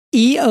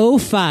EO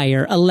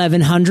Fire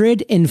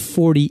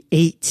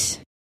 1148.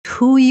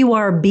 Who you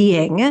are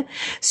being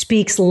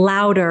speaks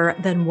louder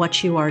than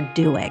what you are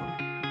doing.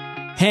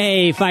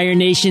 Hey, Fire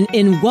Nation,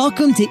 and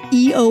welcome to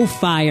EO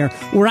Fire,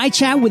 where I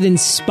chat with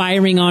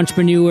inspiring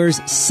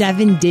entrepreneurs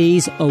 7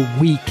 days a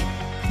week.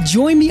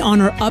 Join me on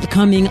our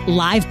upcoming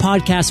live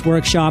podcast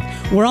workshop,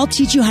 where I'll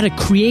teach you how to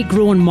create,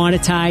 grow, and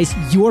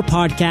monetize your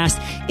podcast,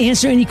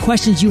 answer any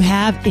questions you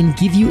have, and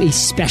give you a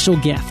special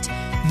gift.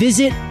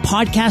 Visit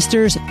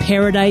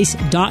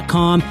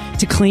podcastersparadise.com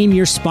to claim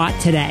your spot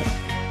today.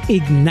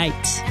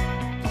 Ignite.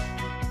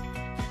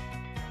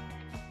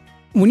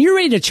 When you're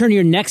ready to turn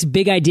your next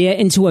big idea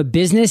into a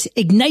business,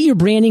 ignite your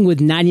branding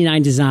with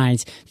 99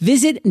 Designs.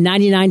 Visit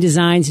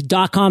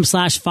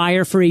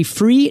 99designs.com/fire for a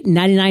free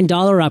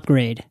 $99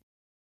 upgrade.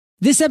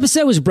 This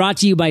episode was brought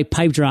to you by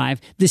Pipedrive,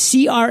 the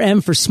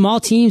CRM for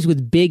small teams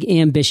with big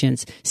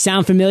ambitions.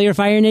 Sound familiar,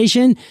 Fire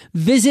Nation?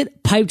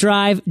 Visit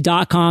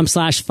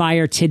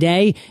pipedrive.com/fire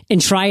today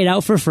and try it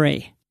out for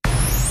free.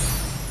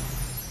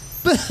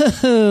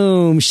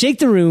 Boom! Shake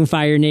the room,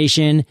 Fire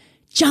Nation.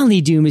 John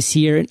Lee Doom is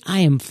here, and I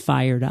am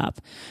fired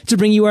up to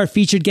bring you our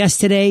featured guest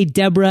today,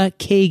 Deborah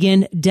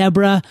Kagan.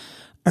 Deborah,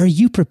 are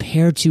you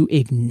prepared to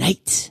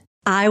ignite?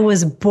 I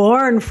was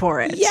born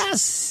for it.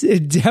 Yes!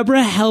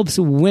 Deborah helps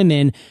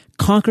women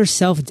conquer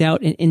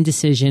self-doubt and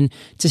indecision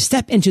to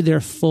step into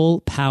their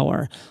full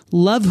power,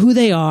 love who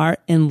they are,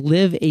 and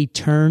live a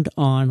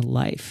turned-on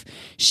life.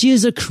 She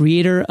is a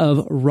creator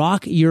of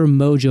Rock Your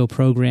Mojo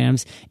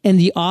programs and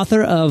the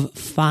author of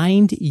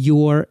Find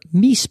Your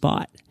Me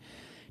Spot.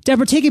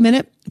 Deborah, take a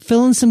minute,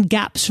 fill in some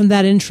gaps from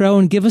that intro,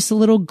 and give us a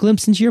little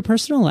glimpse into your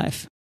personal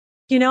life.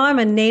 You know, I'm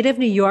a native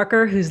New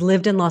Yorker who's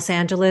lived in Los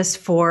Angeles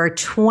for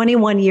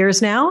 21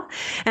 years now.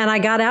 And I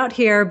got out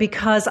here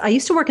because I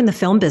used to work in the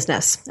film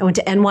business. I went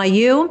to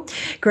NYU,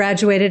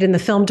 graduated in the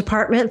film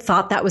department,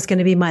 thought that was going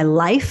to be my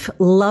life,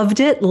 loved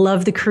it,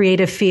 loved the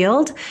creative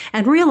field,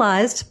 and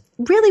realized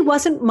really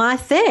wasn't my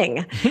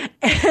thing.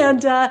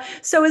 And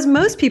so as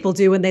most people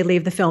do when they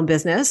leave the film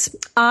business,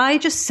 I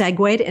just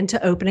segued into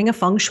opening a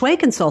feng shui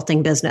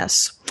consulting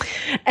business.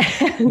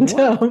 And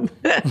yeah,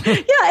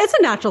 it's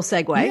a natural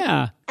segue.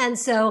 Yeah. And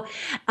so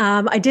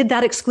I did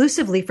that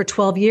exclusively for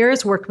 12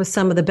 years, worked with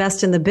some of the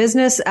best in the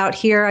business out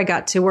here. I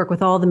got to work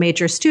with all the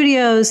major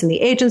studios and the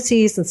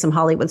agencies and some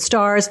Hollywood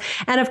stars.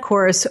 And of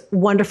course,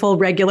 wonderful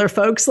regular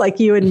folks like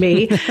you and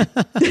me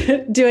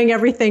doing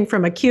everything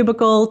from a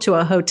cubicle to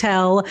a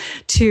hotel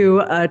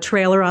to a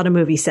trailer on a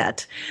movie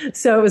set.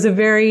 So it was a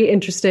very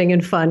interesting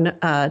and fun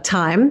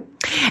time.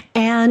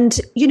 And,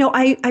 you know,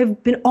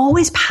 I've been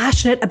always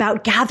passionate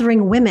about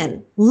gathering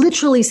women,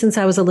 literally since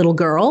I was a little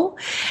girl.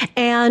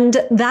 And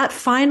that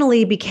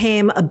finally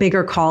became a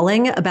bigger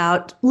calling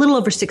about a little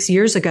over 6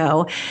 years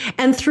ago.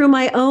 And through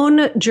my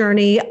own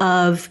journey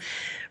of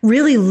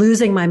really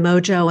losing my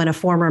mojo in a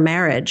former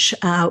marriage,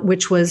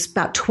 which was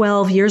about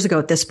 12 years ago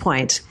at this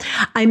point,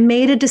 I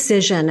made a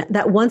decision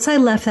that once I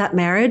left that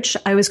marriage,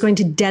 I was going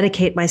to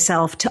dedicate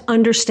myself to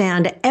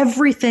understand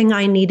everything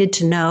I needed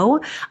to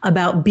know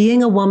about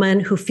being a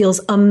woman who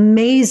feels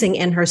amazing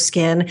in her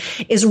skin,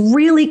 is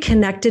really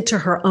connected to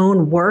her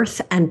own worth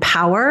and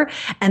power,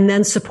 and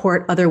then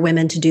support other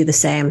women to do the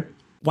same.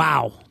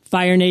 Wow.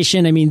 Fire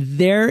Nation, I mean,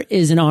 there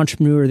is an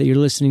entrepreneur that you're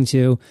listening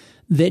to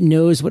that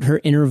knows what her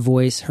inner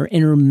voice, her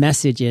inner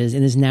message is,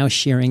 and is now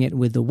sharing it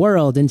with the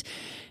world. And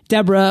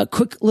Deborah,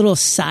 quick little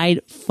side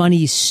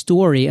funny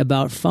story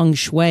about feng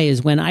shui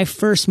is when I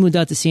first moved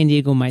out to San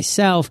Diego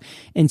myself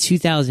in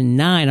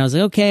 2009, I was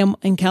like, okay, I'm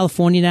in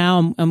California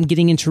now. I'm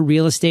getting into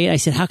real estate. I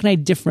said, how can I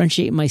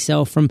differentiate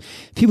myself from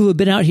people who have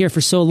been out here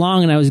for so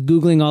long? And I was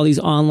Googling all these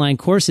online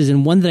courses,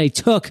 and one that I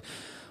took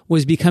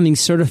was becoming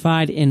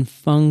certified in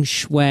feng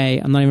shui.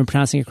 I'm not even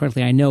pronouncing it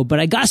correctly, I know, but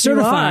I got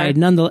certified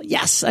nonetheless.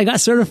 Yes, I got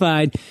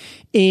certified.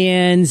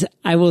 And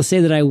I will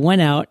say that I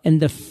went out, and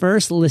the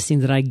first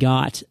listing that I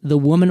got, the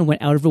woman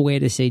went out of her way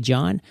to say,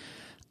 John,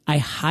 I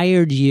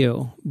hired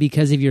you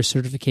because of your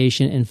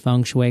certification in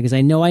feng shui, because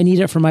I know I need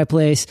it for my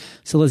place.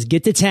 So let's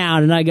get to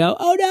town. And I go,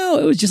 oh no,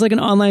 it was just like an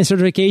online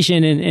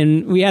certification.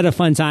 And we had a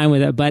fun time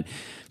with it. But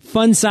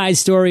fun side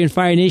story in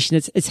Fire Nation,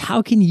 it's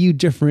how can you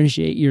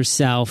differentiate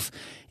yourself,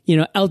 you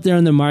know, out there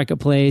in the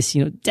marketplace?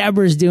 You know,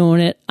 Deborah's doing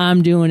it.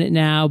 I'm doing it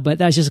now. But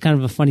that's just kind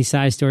of a funny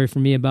side story for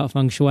me about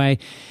feng shui.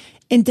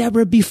 And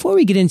Deborah, before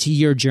we get into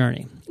your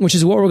journey, which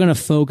is what we're going to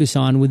focus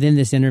on within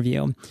this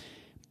interview,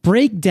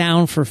 break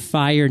down for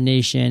Fire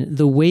Nation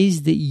the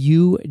ways that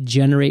you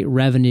generate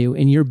revenue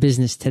in your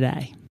business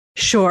today.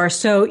 Sure.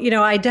 So, you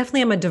know, I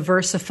definitely am a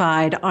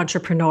diversified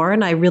entrepreneur,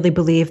 and I really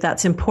believe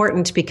that's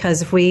important,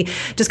 because if we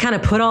just kind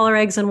of put all our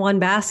eggs in one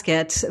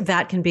basket,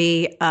 that can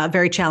be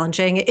very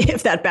challenging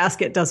if that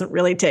basket doesn't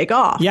really take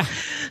off. Yeah.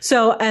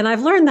 So, and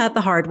I've learned that the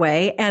hard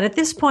way. And at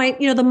this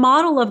point, you know, the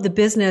model of the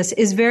business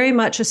is very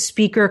much a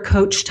speaker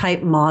coach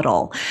type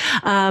model.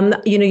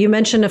 You know, you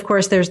mentioned, of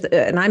course,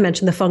 and I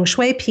mentioned the feng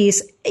shui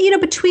piece.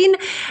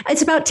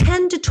 it's about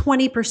 10 to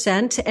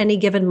 20% any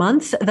given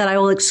month that I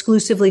will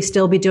exclusively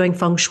still be doing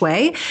feng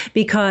shui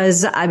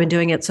because I've been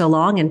doing it so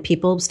long and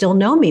people still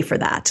know me for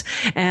that.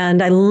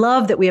 And I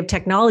love that we have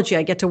technology.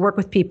 I get to work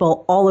with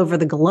people all over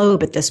the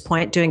globe at this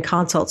point doing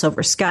consults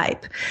over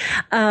Skype.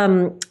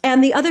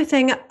 And the other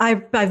thing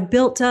I've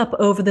built up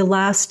over the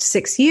last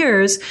 6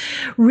 years,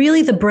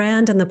 really the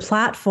brand and the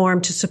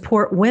platform to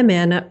support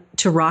women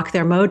to rock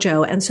their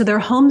mojo. And so there are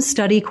home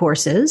study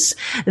courses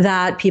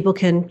that people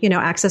can,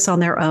 access on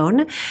their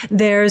own.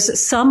 There's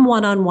some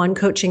one-on-one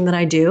coaching that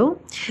I do.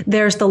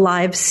 There's the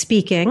live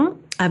speaking.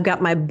 I've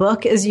got my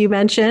book, as you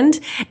mentioned.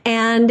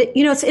 And,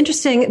 it's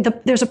interesting.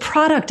 There's a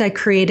product I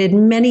created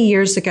many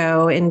years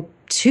ago in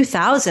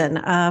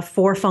 2000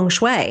 for feng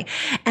shui,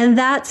 and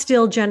that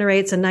still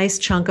generates a nice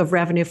chunk of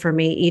revenue for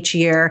me each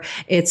year.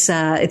 It's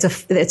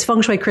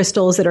feng shui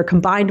crystals that are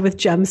combined with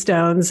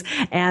gemstones,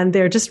 and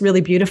they're just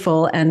really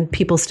beautiful, and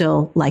people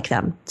still like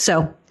them.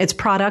 So it's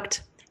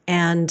product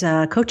and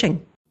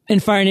coaching.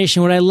 And Fire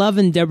Nation, what I love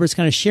and Deborah's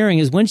kind of sharing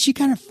is once you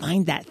kind of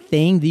find that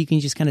thing that you can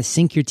just kind of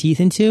sink your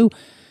teeth into,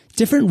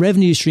 different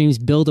revenue streams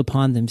build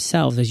upon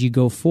themselves as you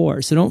go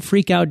forward. So don't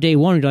freak out day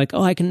one. You're like,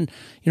 I can,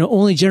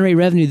 only generate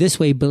revenue this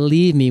way.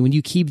 Believe me, when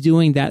you keep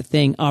doing that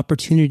thing,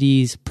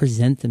 opportunities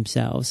present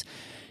themselves.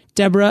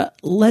 Deborah,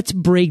 let's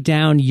break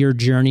down your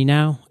journey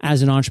now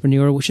as an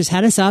entrepreneur, which has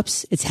had its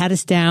ups, it's had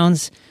its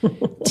downs.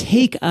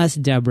 Take us,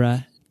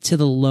 Deborah, to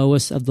the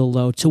lowest of the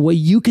low, to what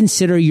you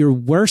consider your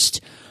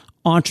worst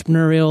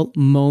entrepreneurial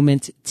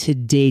moment to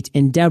date.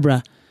 And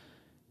Deborah,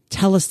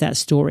 tell us that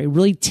story.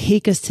 Really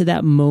take us to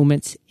that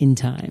moment in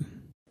time.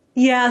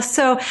 Yeah.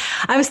 So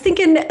I was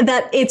thinking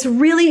that it's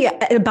really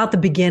about the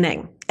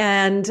beginning.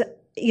 And,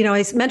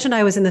 I mentioned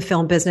I was in the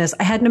film business.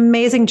 I had an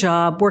amazing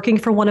job working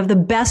for one of the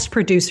best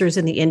producers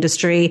in the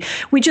industry.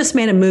 We just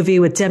made a movie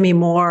with Demi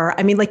Moore.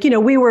 I mean,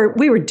 we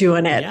were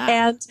doing it.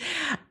 Yeah.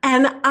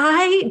 And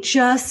I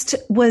just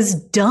was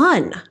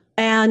done.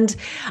 And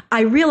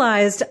I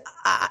realized,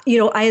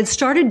 I had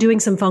started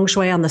doing some feng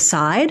shui on the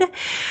side,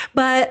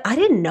 but I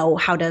didn't know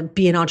how to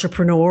be an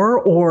entrepreneur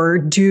or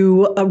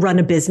run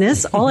a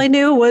business. All I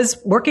knew was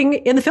working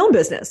in the film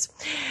business.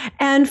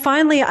 And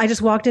finally, I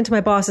just walked into my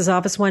boss's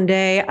office one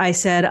day. I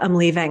said, I'm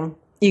leaving.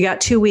 You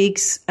got 2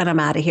 weeks and I'm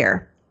out of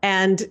here.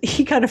 And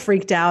he kind of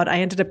freaked out.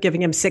 I ended up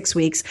giving him 6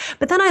 weeks,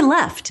 but then I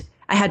left.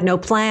 I had no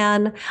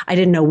plan. I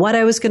didn't know what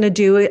I was going to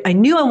do. I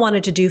knew I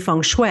wanted to do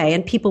feng shui,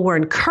 and people were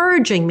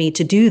encouraging me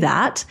to do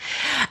that.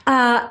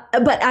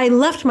 But I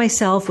left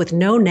myself with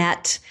no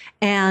net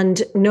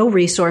and no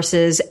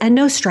resources and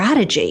no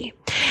strategy.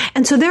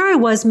 And so there I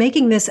was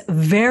making this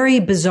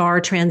very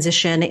bizarre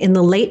transition in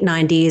the late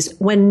 90s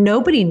when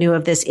nobody knew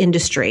of this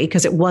industry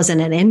because it wasn't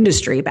an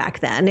industry back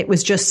then. It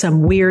was just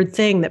some weird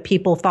thing that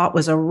people thought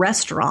was a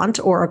restaurant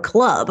or a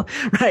club,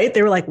 right?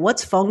 They were like,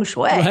 what's feng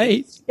shui?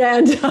 Right.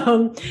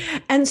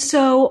 And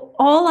so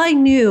all I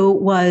knew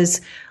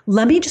was,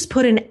 let me just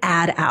put an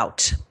ad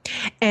out.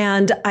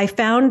 And I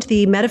found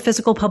the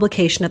metaphysical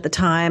publication at the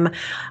time.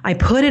 I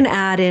put an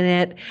ad in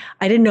it.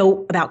 I didn't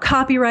know about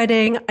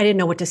copywriting. I didn't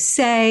know what to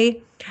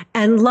say.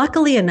 And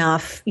luckily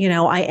enough,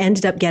 I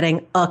ended up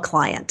getting a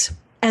client.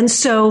 And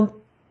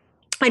so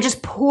I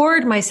just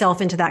poured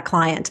myself into that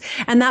client,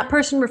 and that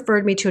person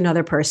referred me to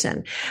another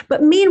person.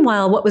 But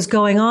meanwhile, what was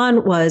going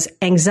on was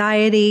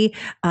anxiety,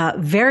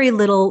 very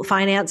little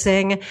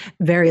financing,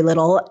 very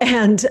little,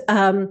 and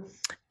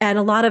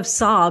a lot of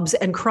sobs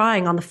and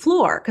crying on the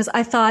floor because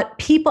I thought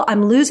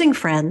I'm losing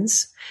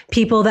friends.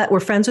 People that were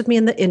friends with me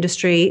in the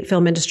industry,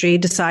 film industry,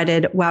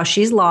 decided, wow,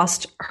 she's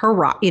lost her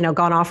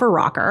gone off her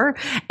rocker,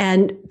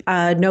 and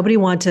nobody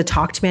wanted to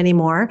talk to me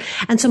anymore.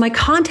 And so my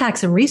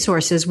contacts and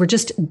resources were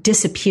just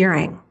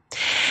disappearing.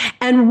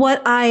 And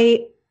what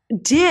I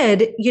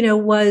did,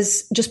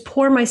 was just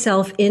pour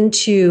myself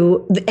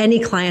into any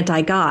client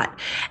I got.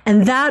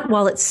 And that,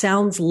 while it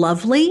sounds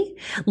lovely,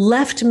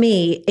 left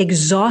me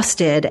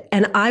exhausted.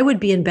 And I would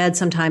be in bed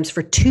sometimes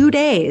for 2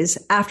 days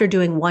after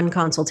doing one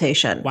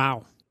consultation.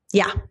 Wow.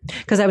 Yeah,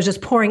 because I was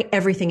just pouring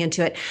everything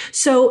into it.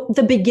 So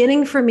the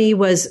beginning for me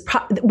was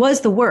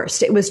the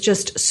worst. It was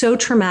just so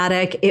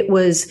traumatic. It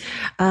was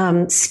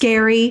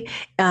scary.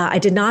 I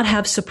did not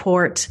have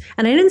support,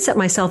 and I didn't set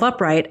myself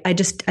up right. I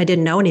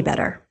didn't know any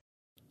better.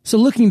 So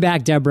looking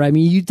back, Deborah,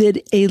 you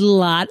did a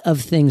lot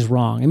of things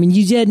wrong.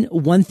 You did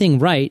one thing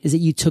right, is that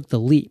you took the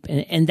leap.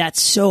 And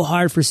that's so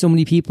hard for so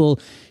many people.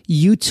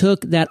 You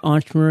took that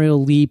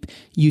entrepreneurial leap.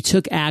 You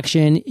took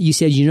action. You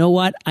said, you know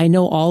what? I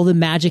know all the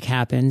magic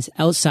happens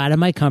outside of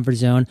my comfort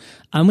zone.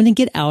 I'm going to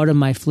get out of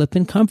my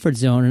flippin' comfort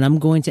zone, and I'm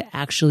going to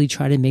actually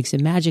try to make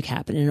some magic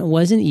happen. And it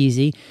wasn't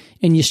easy,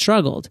 and you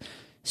struggled.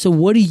 So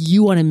what do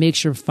you want to make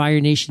sure Fire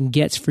Nation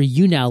gets for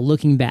you now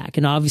looking back?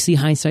 And obviously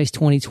hindsight's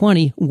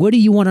 2020. What do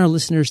you want our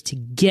listeners to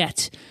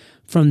get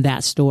from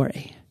that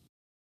story?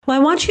 Well,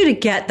 I want you to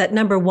get that,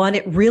 number one,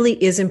 it really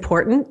is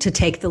important to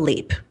take the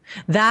leap.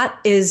 That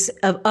is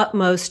of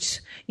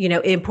utmost,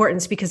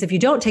 importance, because if you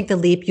don't take the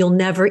leap, you'll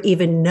never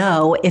even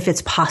know if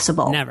it's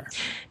possible.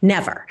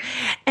 Never.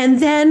 And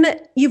then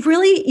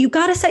you've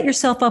got to set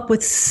yourself up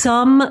with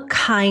some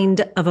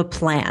kind of a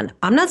plan.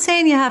 I'm not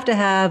saying you have to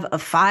have a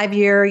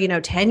 5-year,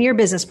 10-year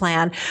business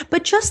plan,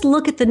 but just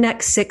look at the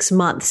next 6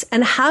 months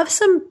and have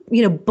some,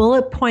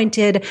 bullet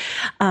pointed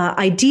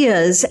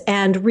ideas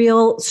and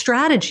real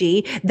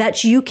strategy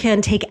that you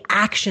can take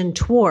action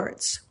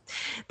towards.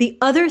 The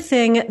other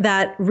thing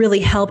that really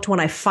helped when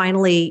I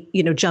finally,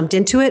 jumped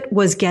into it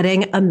was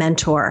getting a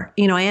mentor.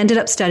 I ended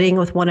up studying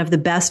with one of the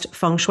best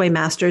feng shui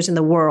masters in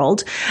the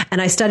world,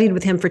 and I studied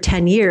with him for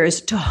 10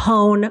 years to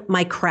hone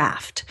my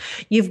craft.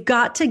 You've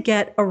got to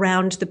get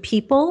around the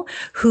people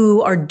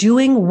who are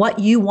doing what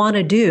you want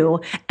to do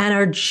and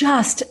are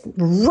just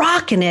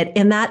rocking it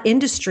in that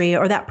industry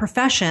or that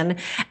profession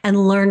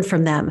and learn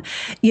from them.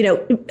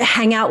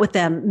 Hang out with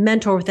them,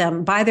 mentor with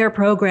them, buy their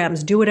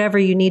programs, do whatever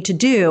you need to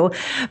do.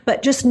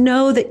 But just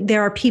know that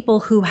there are people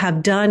who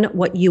have done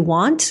what you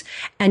want,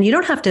 and you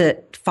don't have to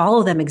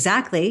follow them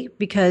exactly,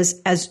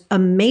 because as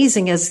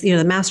amazing as,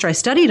 the master I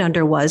studied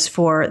under was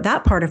for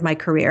that part of my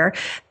career,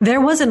 there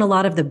wasn't a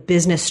lot of the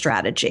business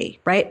strategy,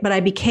 right? But I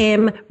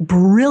became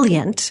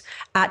brilliant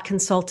at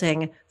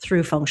consulting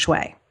through feng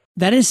shui.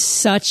 That is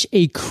such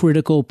a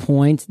critical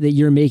point that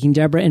you're making,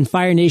 Deborah. And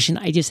Fire Nation,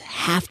 I just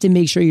have to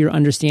make sure you're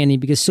understanding,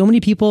 because so many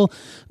people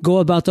go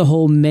about the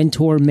whole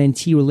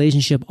mentor-mentee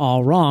relationship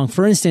all wrong.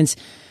 For instance,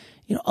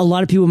 a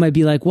lot of people might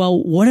be like,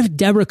 well, what if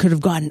Deborah could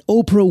have gotten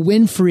Oprah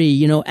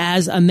Winfrey,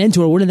 as a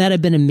mentor? Wouldn't that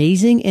have been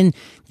amazing? And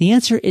the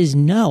answer is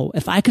no.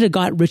 If I could have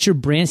got Richard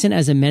Branson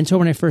as a mentor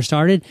when I first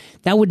started,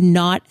 that would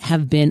not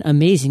have been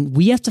amazing.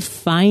 We have to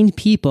find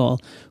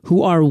people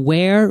who are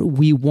where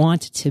we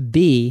want to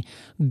be,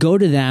 go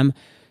to them,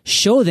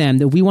 show them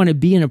that we want to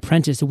be an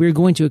apprentice, that we're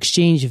going to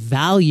exchange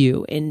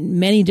value in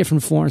many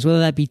different forms, whether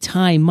that be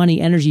time, money,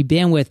 energy,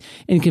 bandwidth,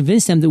 and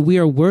convince them that we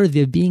are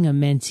worthy of being a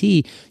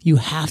mentee. You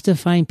have to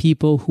find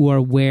people who are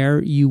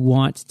where you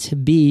want to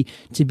be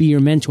your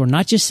mentor,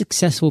 not just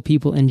successful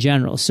people in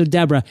general. So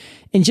Deborah,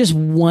 in just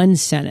one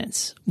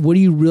sentence, what do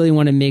you really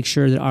want to make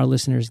sure that our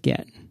listeners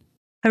get?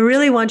 I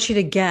really want you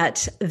to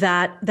get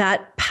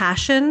that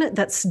passion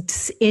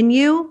that's in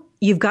you.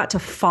 You've got to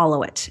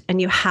follow it,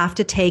 and you have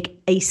to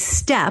take a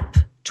step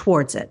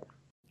towards it.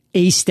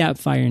 A step,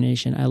 Fire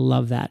Nation. I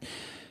love that.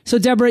 So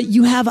Deborah,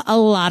 you have a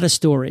lot of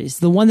stories.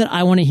 The one that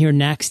I want to hear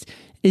next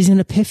is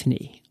an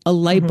epiphany, a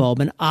light bulb,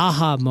 an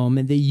aha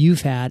moment that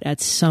you've had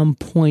at some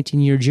point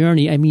in your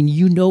journey. I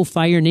mean,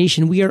 Fire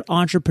Nation, we are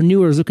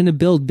entrepreneurs looking to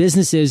build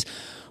businesses.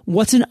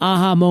 What's an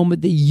aha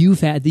moment that you've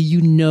had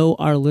that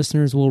our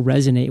listeners will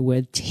resonate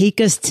with?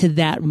 Take us to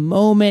that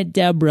moment,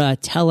 Deborah.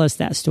 Tell us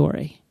that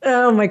story.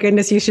 Oh my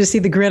goodness, you should see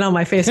the grin on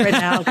my face right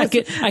now. I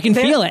can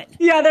feel it.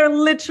 Yeah, they're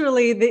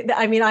literally,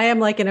 I am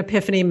like an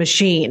epiphany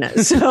machine.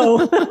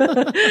 So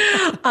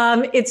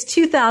it's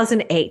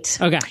 2008.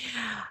 Okay.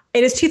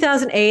 It is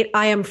 2008.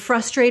 I am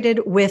frustrated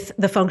with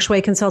the feng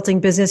shui consulting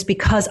business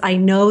because I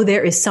know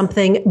there is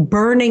something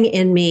burning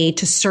in me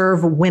to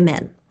serve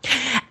women.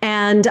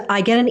 And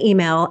I get an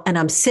email, and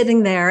I'm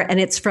sitting there, and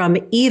it's from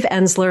Eve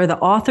Ensler, the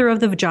author of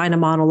the Vagina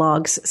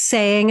Monologues,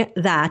 saying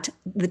that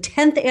the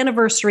 10th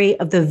anniversary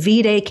of the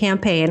V-Day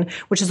campaign,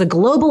 which is a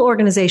global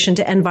organization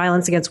to end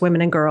violence against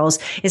women and girls,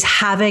 is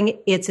having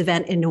its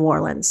event in New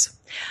Orleans.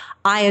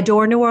 I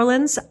adore New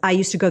Orleans. I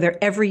used to go there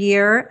every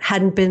year.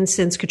 Hadn't been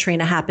since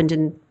Katrina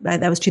happened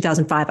that was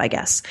 2005, I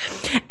guess.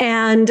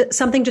 And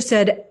something just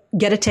said,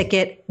 get a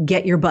ticket,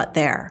 get your butt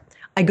there.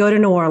 I go to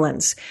New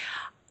Orleans.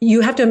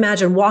 You have to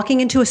imagine walking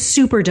into a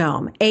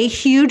Superdome, a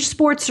huge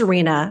sports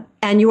arena,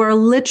 and you are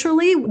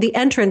literally, the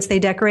entrance they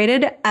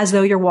decorated as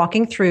though you're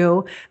walking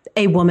through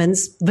a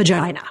woman's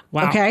vagina.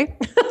 Wow. Okay?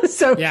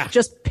 So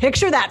just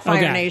picture that,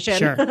 Fire Nation.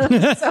 Sure.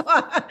 So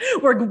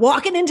we're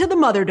walking into the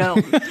Mother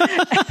Dome.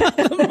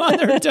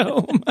 Mother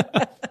Dome.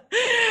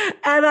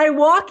 And I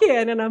walk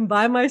in and I'm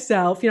by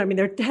myself.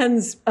 There are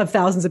tens of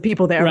thousands of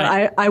people there.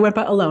 Right. But I went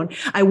by alone.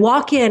 I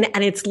walk in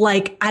and it's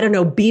like, I don't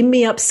know, beam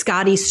me up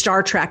Scotty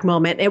Star Trek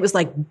moment. It was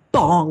like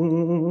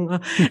bong.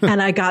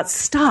 And I got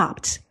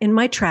stopped in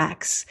my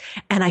tracks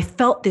and I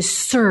felt this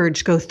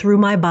surge go through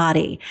my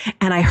body.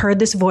 And I heard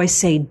this voice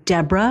say,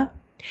 Deborah,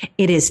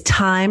 it is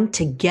time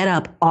to get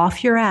up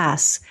off your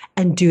ass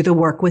and do the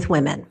work with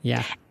women.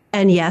 Yeah.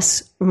 And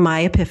yes,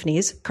 my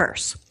epiphanies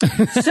curse.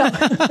 So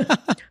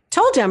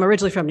told you I'm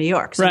originally from New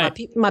York. So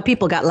my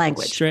people got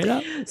language. Straight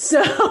up.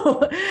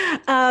 So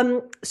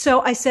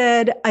I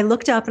said, I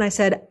looked up and I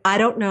said, I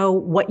don't know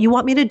what you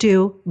want me to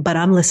do, but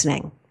I'm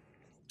listening.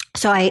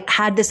 So I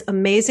had this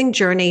amazing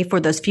journey for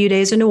those few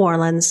days in New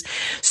Orleans,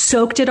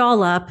 soaked it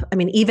all up.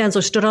 Eve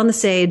Ensler stood on the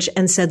stage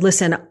and said,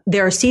 listen,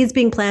 there are seeds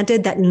being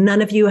planted that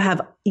none of you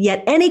have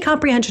yet any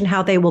comprehension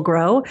how they will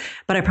grow,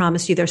 but I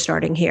promise you they're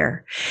starting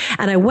here.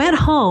 And I went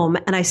home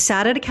and I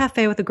sat at a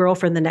cafe with a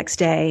girlfriend the next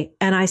day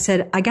and I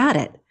said, I got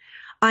it.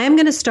 I am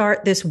going to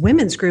start this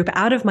women's group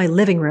out of my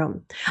living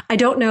room. I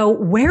don't know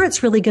where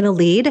it's really going to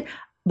lead,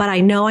 but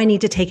I know I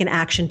need to take an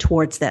action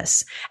towards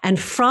this. And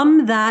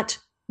from that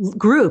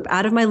group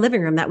out of my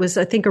living room that was,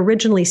 I think,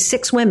 originally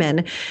 6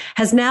 women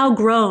has now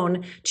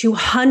grown to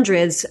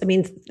hundreds,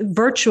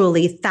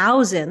 virtually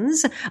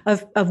thousands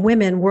of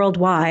women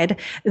worldwide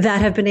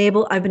that I've been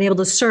able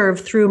to serve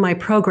through my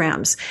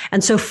programs.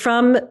 And so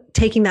from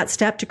taking that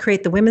step to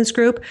create the women's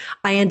group,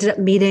 I ended up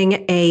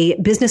meeting a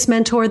business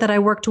mentor that I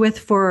worked with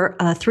for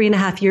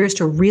 3.5 years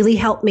to really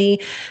help me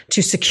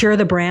to secure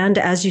the brand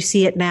as you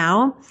see it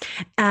now.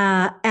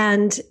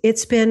 And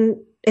it's been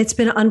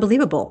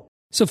unbelievable.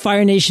 So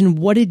Fire Nation,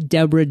 what did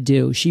Deborah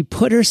do? She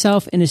put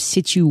herself in a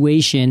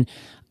situation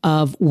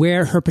of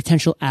where her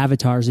potential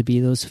avatars would be,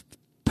 those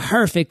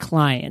perfect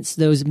clients,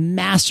 those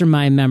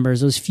mastermind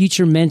members, those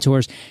future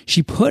mentors.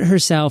 She put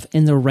herself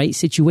in the right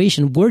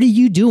situation. What are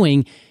you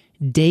doing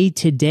day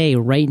to day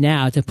right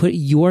now to put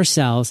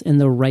yourselves in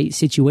the right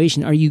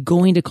situation? Are you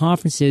going to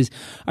conferences?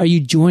 Are you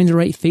joining the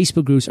right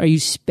Facebook groups? Are you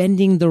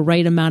spending the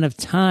right amount of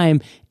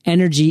time,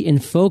 energy,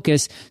 and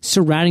focus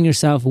surrounding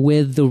yourself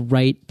with the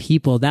right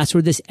people? That's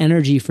where this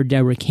energy for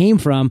Deborah came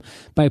from,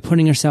 by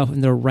putting herself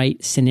in the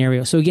right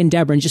scenario. So again,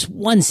 Deborah, in just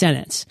one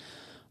sentence,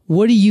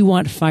 what do you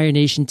want Fire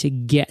Nation to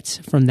get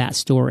from that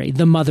story?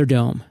 The Mother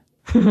Dome.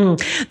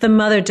 The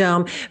Mother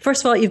Dome.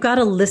 First of all, you've got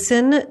to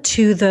listen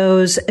to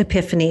those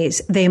epiphanies.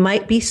 They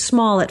might be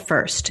small at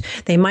first.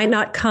 They might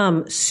not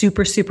come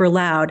super, super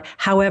loud.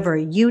 However,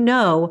 you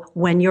know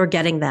when you're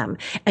getting them,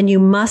 and you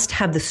must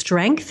have the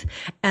strength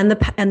and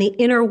the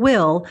inner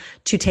will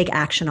to take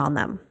action on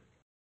them.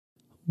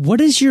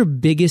 What is your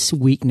biggest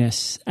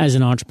weakness as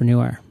an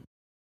entrepreneur?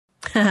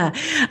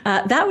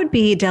 That would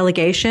be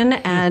delegation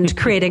and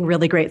creating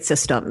really great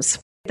systems.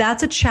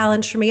 That's a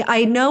challenge for me.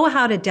 I know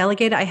how to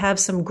delegate. I have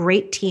some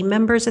great team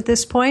members at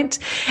this point,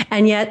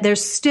 and yet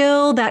there's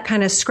still that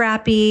kind of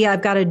scrappy,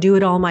 I've got to do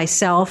it all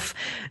myself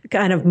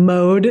kind of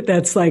mode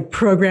that's like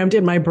programmed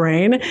in my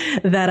brain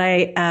that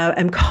I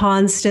am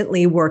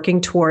constantly working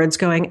towards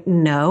going,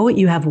 no,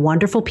 you have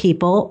wonderful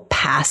people,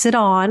 pass it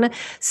on,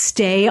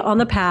 stay on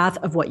the path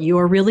of what you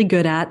are really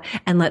good at,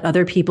 and let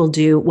other people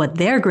do what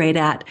they're great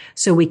at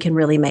so we can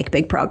really make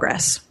big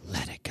progress.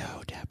 Let it go,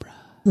 Deborah.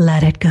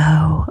 Let it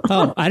go.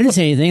 Oh, I didn't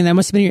say anything. That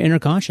must have been your inner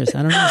conscious.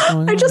 I don't know what's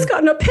going on. I just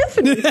got an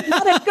epiphany.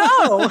 Let it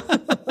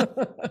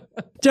go.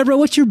 Deborah,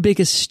 what's your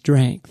biggest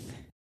strength?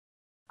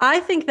 I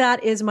think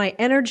that is my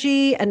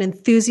energy and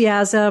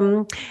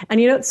enthusiasm. And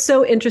it's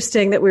so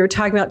interesting that we were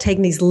talking about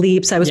taking these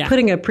leaps. I was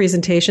putting a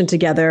presentation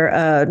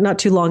together not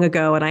too long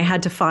ago, and I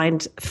had to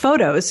find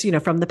photos,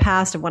 from the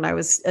past of when I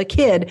was a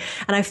kid.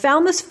 And I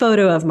found this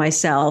photo of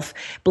myself,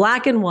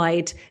 black and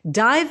white,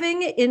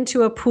 diving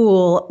into a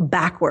pool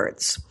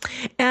backwards.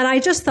 And I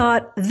just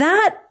thought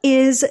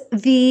that's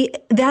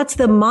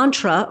the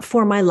mantra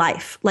for my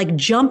life, like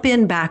jump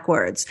in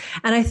backwards.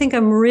 And I think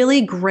I'm really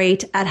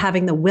great at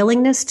having the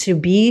willingness to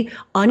be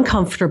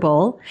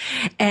uncomfortable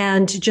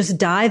and just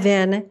dive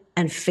in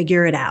and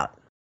figure it out.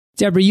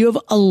 Deborah, you have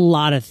a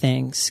lot of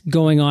things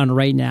going on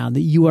right now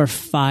that you are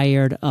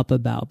fired up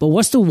about. But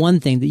what's the one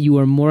thing that you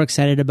are more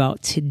excited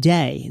about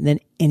today than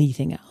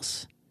anything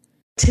else?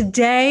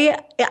 Today,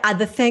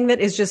 the thing that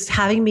is just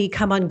having me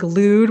come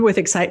unglued with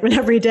excitement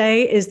every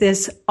day is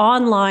this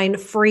online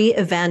free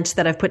event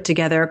that I've put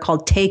together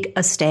called Take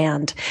a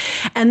Stand.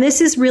 And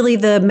this is really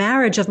the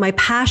marriage of my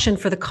passion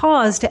for the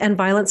cause to end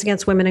violence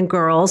against women and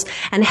girls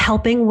and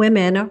helping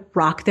women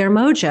rock their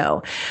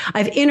mojo.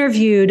 I've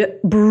interviewed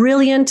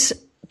brilliant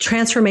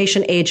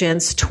transformation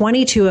agents,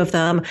 22 of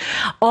them.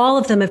 All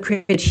of them have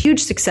created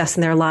huge success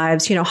in their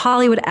lives.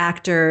 Hollywood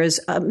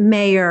actors,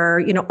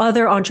 mayor,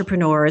 other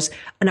entrepreneurs.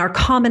 And our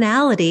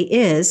commonality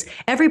is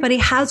everybody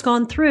has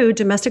gone through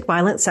domestic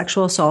violence,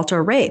 sexual assault,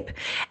 or rape.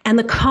 And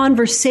the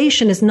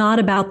conversation is not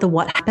about the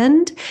what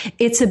happened.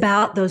 It's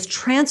about those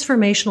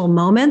transformational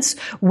moments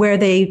where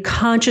they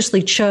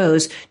consciously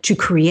chose to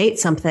create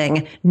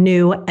something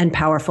new and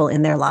powerful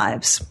in their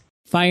lives.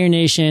 Fire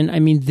Nation,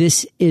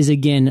 this is,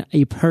 again,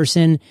 a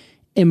person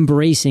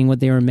embracing what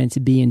they were meant to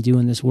be and do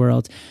in this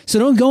world. So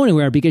don't go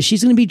anywhere, because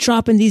she's going to be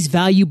dropping these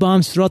value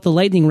bombs throughout the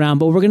lightning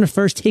round. But we're going to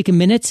first take a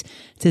minute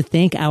to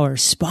thank our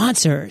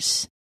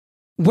sponsors.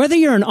 Whether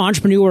you're an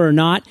entrepreneur or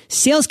not,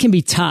 sales can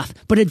be tough,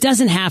 but it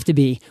doesn't have to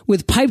be.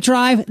 With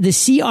Pipedrive, the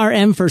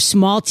CRM for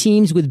small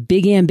teams with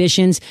big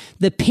ambitions,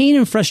 the pain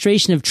and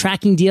frustration of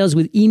tracking deals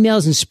with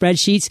emails and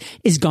spreadsheets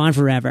is gone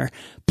forever.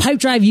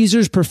 Pipedrive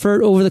users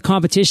prefer it over the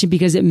competition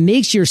because it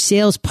makes your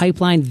sales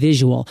pipeline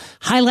visual,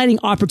 highlighting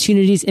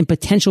opportunities and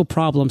potential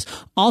problems,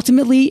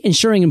 ultimately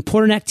ensuring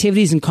important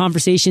activities and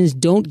conversations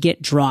don't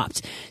get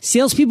dropped.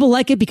 Salespeople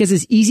like it because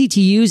it's easy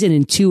to use and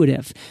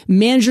intuitive.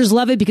 Managers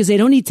love it because they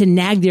don't need to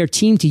nag their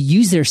team to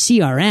use their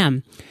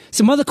CRM.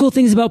 Some other cool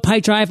things about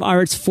Pipedrive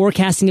are its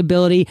forecasting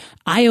ability,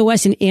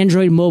 iOS and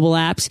Android mobile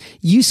apps,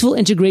 useful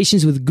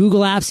integrations with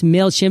Google Apps,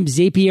 MailChimp,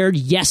 Zapier,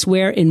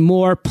 Yesware, and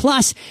more,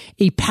 plus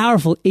a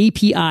powerful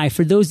API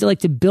for those that like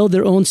to build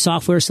their own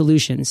software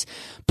solutions.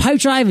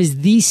 Pipedrive is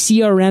the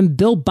CRM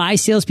built by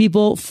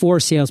salespeople for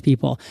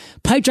salespeople.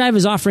 Pipedrive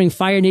is offering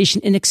Fire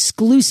Nation an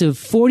exclusive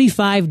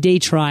 45-day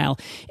trial.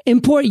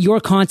 Import your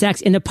contacts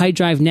into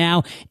Pipedrive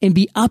now and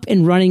be up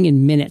and running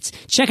in minutes.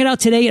 Check it out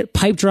today at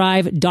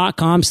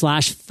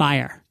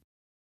pipedrive.com/fire.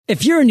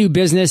 If you're a new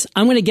business,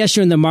 I'm going to guess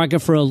you're in the market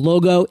for a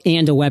logo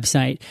and a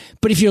website.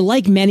 But if you're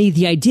like many,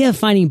 the idea of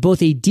finding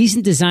both a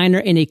decent designer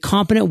and a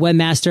competent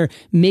webmaster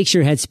makes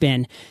your head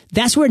spin.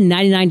 That's where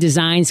 99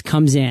 Designs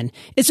comes in.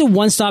 It's a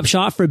one-stop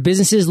shop for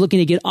businesses looking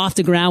to get off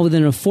the ground with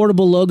an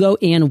affordable logo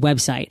and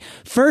website.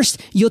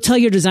 First, you'll tell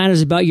your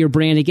designers about your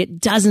brand and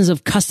get dozens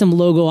of custom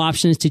logo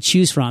options to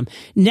choose from.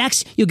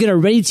 Next, you'll get a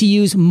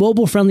ready-to-use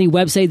mobile-friendly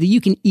website that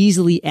you can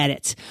easily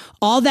edit.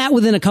 All that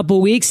within a couple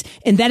of weeks,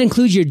 and that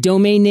includes your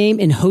domain name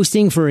and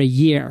hosting for a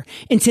year.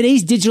 In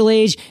today's digital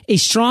age, a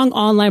strong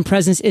online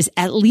presence is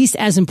at least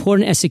as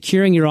important as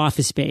securing your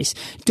office space.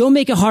 Don't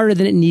make it harder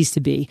than it needs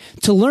to be.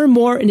 To learn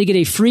more and to get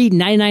a free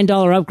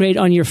 $99 upgrade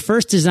on your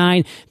first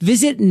design,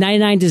 visit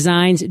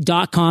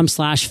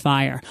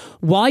 99designs.com/fire.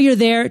 While you're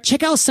there,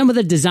 check out some of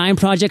the design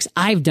projects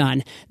I've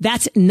done.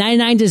 That's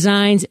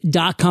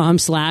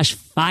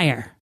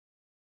 99designs.com/fire.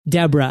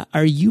 Deborah,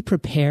 are you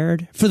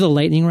prepared for the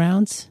lightning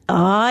rounds?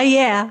 Oh,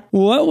 yeah.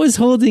 What was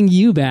holding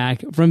you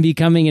back from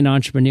becoming an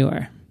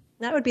entrepreneur?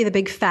 That would be the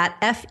big fat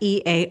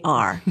FEAR.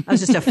 I was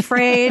just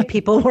afraid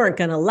people weren't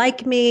going to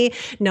like me.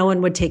 No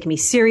one would take me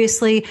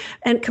seriously.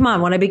 And come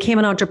on, when I became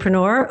an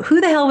entrepreneur, who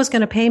the hell was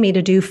going to pay me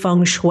to do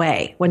feng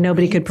shui when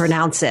nobody could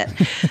pronounce it?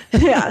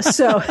 Yeah.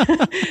 So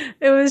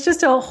it was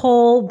just a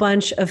whole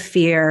bunch of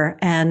fear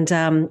and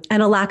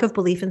a lack of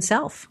belief in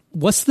self.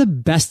 What's the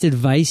best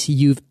advice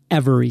you've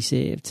ever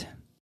received?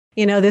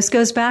 You know, this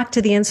goes back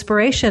to the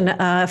inspiration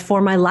for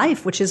my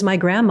life, which is my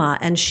grandma.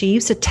 And she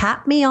used to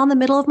tap me on the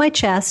middle of my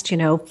chest, you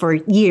know, for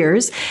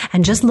years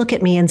and just look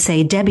at me and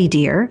say, Debbie,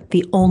 dear,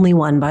 the only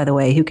one, by the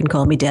way, who can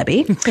call me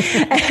Debbie.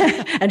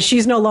 And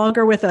she's no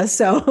longer with us.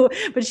 So,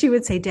 but she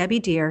would say, Debbie,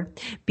 dear,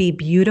 be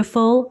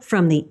beautiful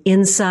from the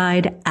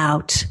inside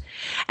out.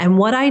 And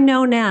what I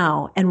know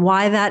now and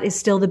why that is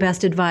still the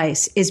best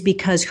advice is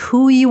because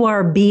who you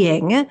are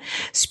being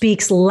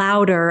speaks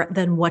louder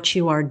than what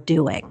you are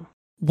doing.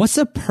 What's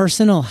a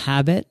personal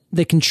habit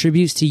that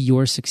contributes to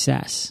your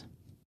success?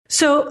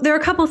 So there are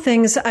a couple of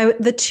things.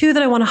 The two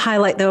that I want to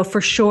highlight, though, for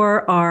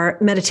sure, are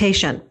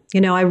meditation. You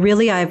know, I've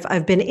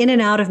been in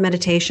and out of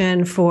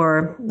meditation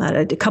for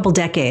a couple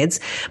decades,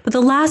 but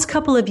the last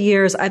couple of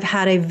years, I've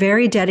had a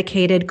very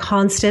dedicated,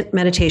 constant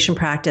meditation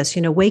practice,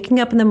 you know, waking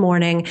up in the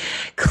morning,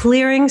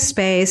 clearing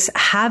space,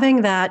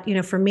 having that, you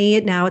know, for me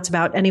now it's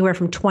about anywhere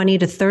from 20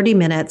 to 30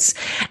 minutes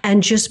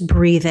and just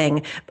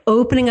breathing,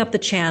 opening up the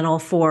channel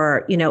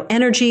for, you know,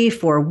 energy,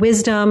 for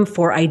wisdom,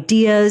 for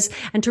ideas,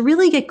 and to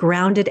really get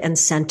grounded and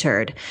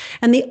centered.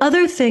 And the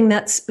other thing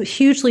that's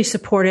hugely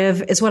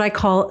supportive is what I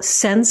call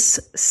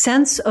sensible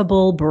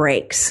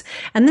breaks.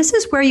 And this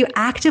is where you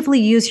actively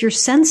use your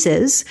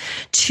senses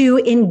to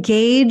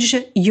engage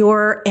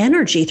your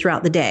energy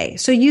throughout the day.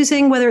 So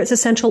using whether it's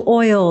essential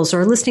oils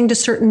or listening to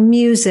certain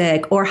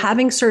music or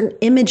having certain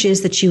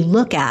images that you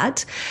look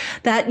at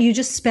that you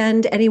just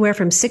spend anywhere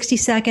from 60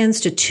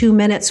 seconds to 2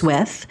 minutes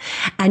with,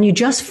 and you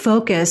just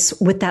focus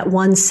with that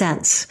one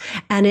sense.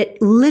 And it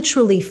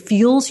literally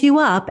fuels you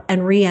up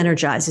and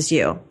re-energizes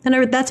you.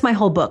 And that's my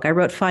whole book. I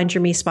wrote Find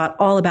Your Me Spot,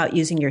 all about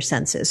using your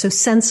senses. So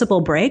sensible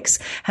breaks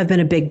have been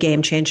a big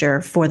game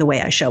changer for the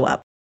way I show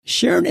up.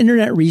 Share an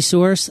internet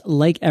resource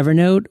like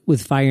Evernote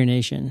with Fire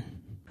Nation.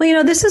 Well, you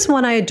know, this is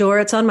one I adore.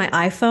 It's on my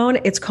iPhone.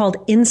 It's called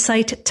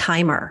Insight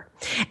Timer.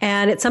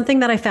 And it's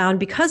something that I found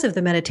because of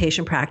the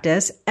meditation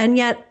practice. And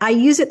yet I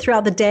use it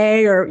throughout the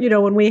day or, you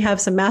know, when we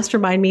have some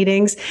mastermind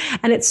meetings.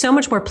 And it's so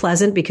much more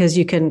pleasant because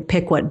you can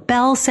pick what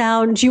bell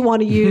sound you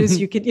want to use.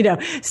 You can, you know,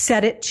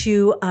 set it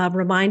to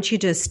remind you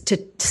to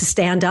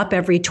stand up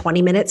every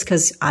 20 minutes.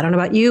 Because I don't know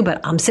about you,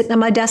 but I'm sitting at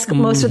my desk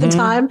most of the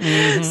time.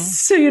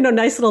 So, you know,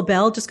 nice little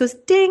bell just goes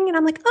ding. And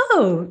I'm like,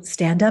 oh,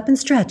 stand up and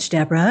stretch,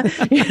 Deborah.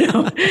 You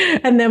know,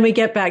 and then we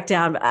get back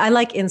down. I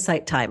like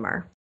Insight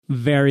Timer.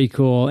 Very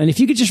cool. And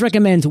if you could just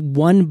recommend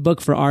one book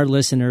for our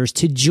listeners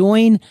to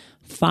join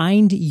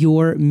Find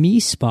Your Me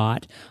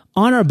Spot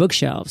on our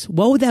bookshelves,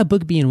 what would that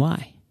book be and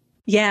why?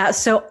 Yeah,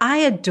 so I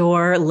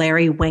adore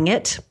Larry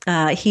Winget.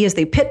 He is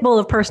the pit bull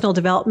of personal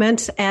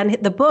development. And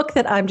the book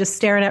that I'm just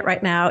staring at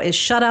right now is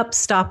Shut Up,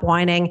 Stop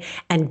Whining,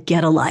 and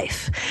Get a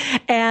Life.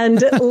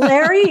 And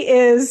Larry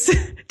is,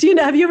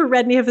 have you ever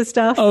read any of his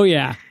stuff? Oh,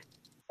 yeah.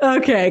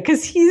 Okay,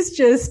 because he's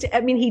just, I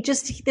mean,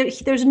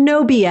 there's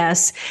no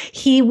BS.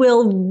 He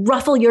will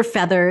ruffle your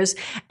feathers.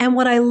 And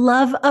what I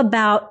love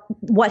about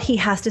what he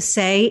has to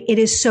say, it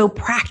is so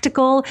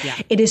practical,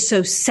 it is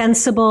so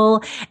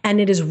sensible,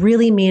 and it is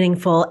really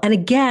meaningful. And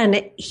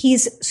again,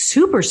 he's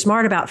super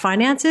smart about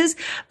finances,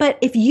 but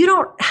if you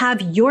don't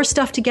have your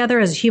stuff together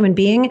as a human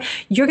being,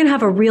 you're going to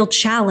have a real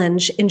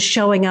challenge in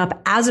showing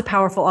up as a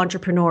powerful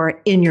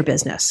entrepreneur in your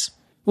business.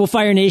 Well,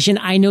 Fire Nation,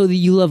 I know that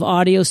you love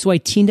audio, so I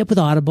teamed up with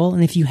Audible.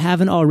 And if you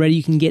haven't already,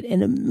 you can get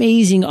an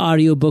amazing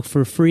audiobook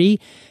for free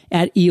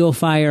at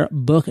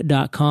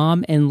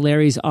eofirebook.com. And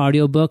Larry's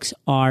audiobooks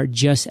are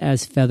just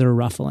as feather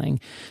ruffling.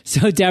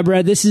 So,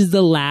 Deborah, this is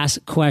the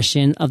last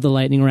question of the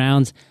lightning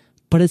round,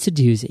 but it's a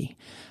doozy.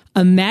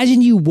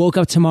 Imagine you woke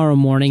up tomorrow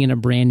morning in a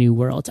brand new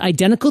world,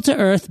 identical to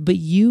Earth, but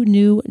you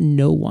knew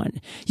no one.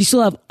 You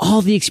still have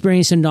all the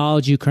experience and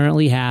knowledge you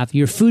currently have.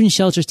 Your food and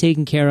shelter is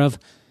taken care of,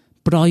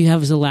 but all you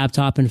have is a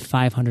laptop and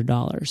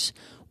 $500.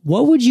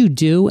 What would you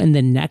do in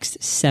the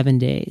next 7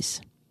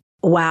 days?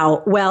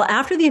 Wow. Well,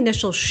 after the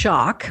initial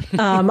shock,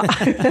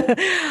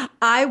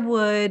 I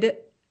would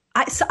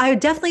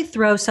definitely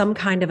throw some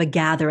kind of a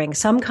gathering,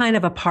 some kind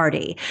of a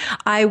party.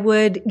 I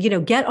would,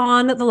 get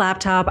on the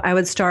laptop. I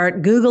would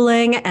start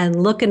Googling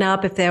and looking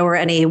up if there were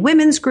any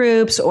women's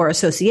groups or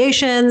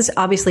associations.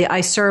 Obviously, I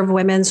serve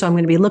women, so I'm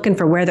going to be looking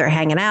for where they're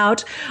hanging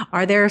out.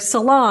 Are there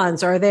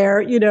salons? Are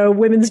there,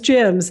 women's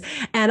gyms?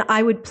 And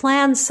I would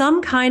plan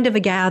some kind of a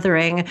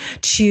gathering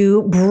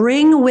to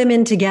bring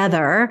women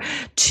together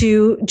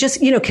to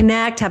just,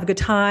 connect, have a good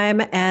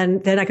time.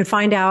 And then I could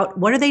find out,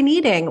 what are they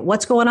needing?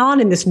 What's going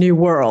on in this new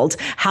world?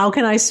 How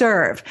can I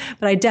serve?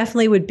 But I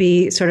definitely would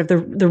be sort of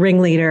the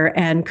ringleader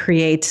and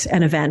create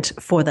an event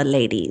for the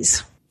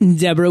ladies.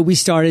 Deborah, we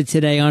started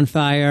today on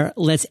fire.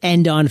 Let's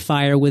end on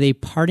fire with a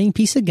parting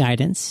piece of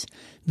guidance.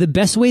 The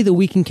best way that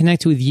we can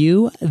connect with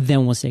you,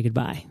 then we'll say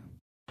goodbye.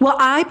 Well,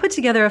 I put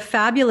together a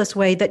fabulous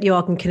way that you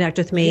all can connect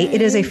with me. Yay.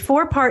 It is a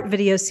 4-part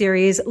video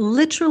series,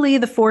 literally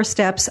the 4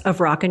 steps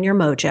of Rockin' Your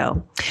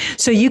Mojo.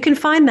 So you can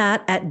find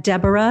that at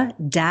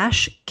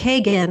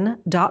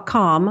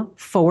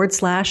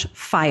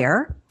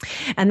Deborah-Kagan.com/fire.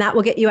 And that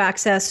will get you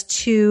access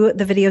to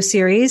the video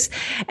series.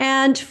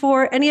 And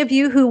for any of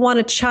you who want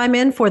to chime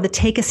in for the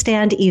Take a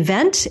Stand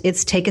event,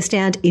 it's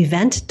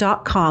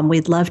takeastandevent.com.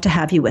 We'd love to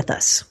have you with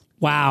us.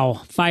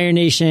 Wow. Fire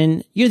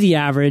Nation, you're the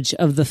average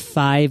of the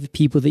 5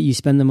 people that you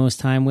spend the most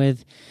time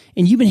with.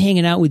 And you've been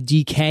hanging out with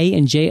DK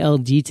and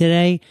JLD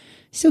today.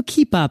 So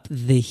keep up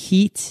the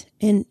heat.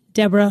 And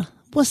Deborah,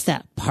 what's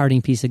that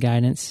parting piece of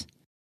guidance?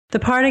 The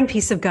parting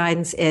piece of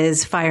guidance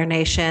is, Fire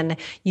Nation,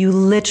 you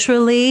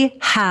literally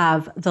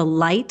have the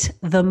light,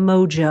 the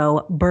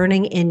mojo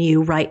burning in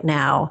you right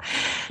now.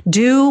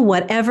 Do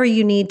whatever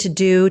you need to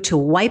do to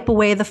wipe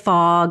away the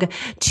fog,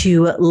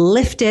 to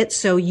lift it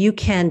so you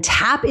can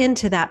tap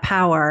into that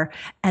power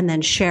and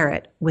then share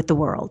it with the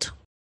world.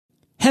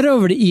 Head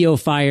over to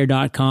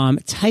eofire.com,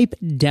 type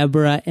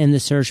Deborah in the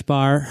search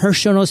bar. Her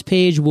show notes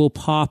page will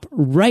pop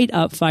right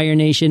up, Fire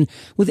Nation,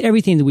 with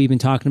everything that we've been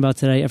talking about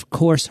today. Of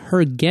course,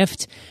 her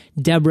gift,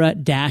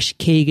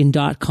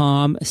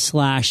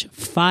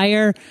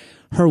 Deborah-Kagan.com/fire.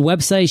 Her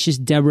website is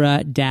just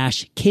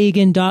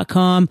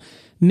Deborah-Kagan.com.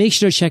 Make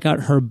sure to check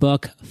out her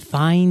book,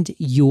 Find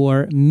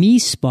Your Me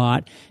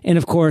Spot. And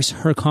of course,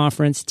 her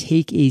conference,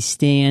 Take a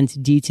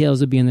Stand. Details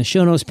will be on the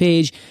show notes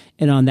page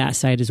and on that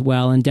site as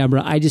well. And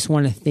Deborah, I just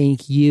want to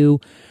thank you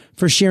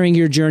for sharing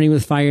your journey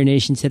with Fire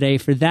Nation today.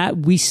 For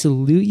that, we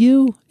salute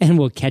you, and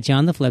we'll catch you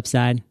on the flip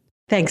side.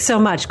 Thanks so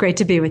much. Great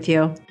to be with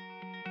you.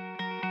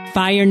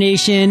 Fire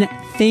Nation,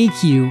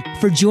 thank you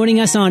for joining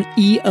us on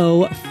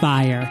EO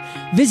Fire.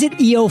 Visit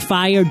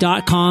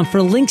eofire.com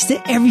for links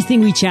to everything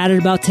we chatted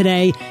about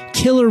today,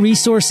 killer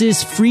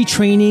resources, free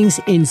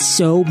trainings, and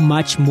so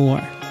much more.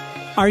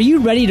 Are you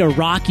ready to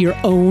rock your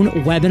own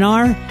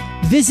webinar?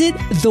 Visit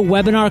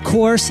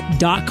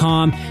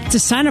thewebinarcourse.com to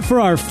sign up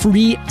for our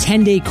free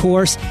 10-day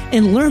course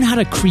and learn how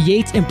to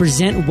create and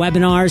present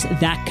webinars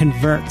that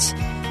convert.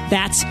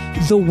 That's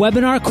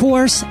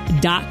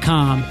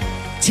thewebinarcourse.com.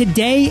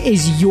 Today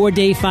is your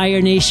day, Fire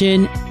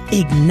Nation.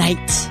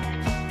 Ignite.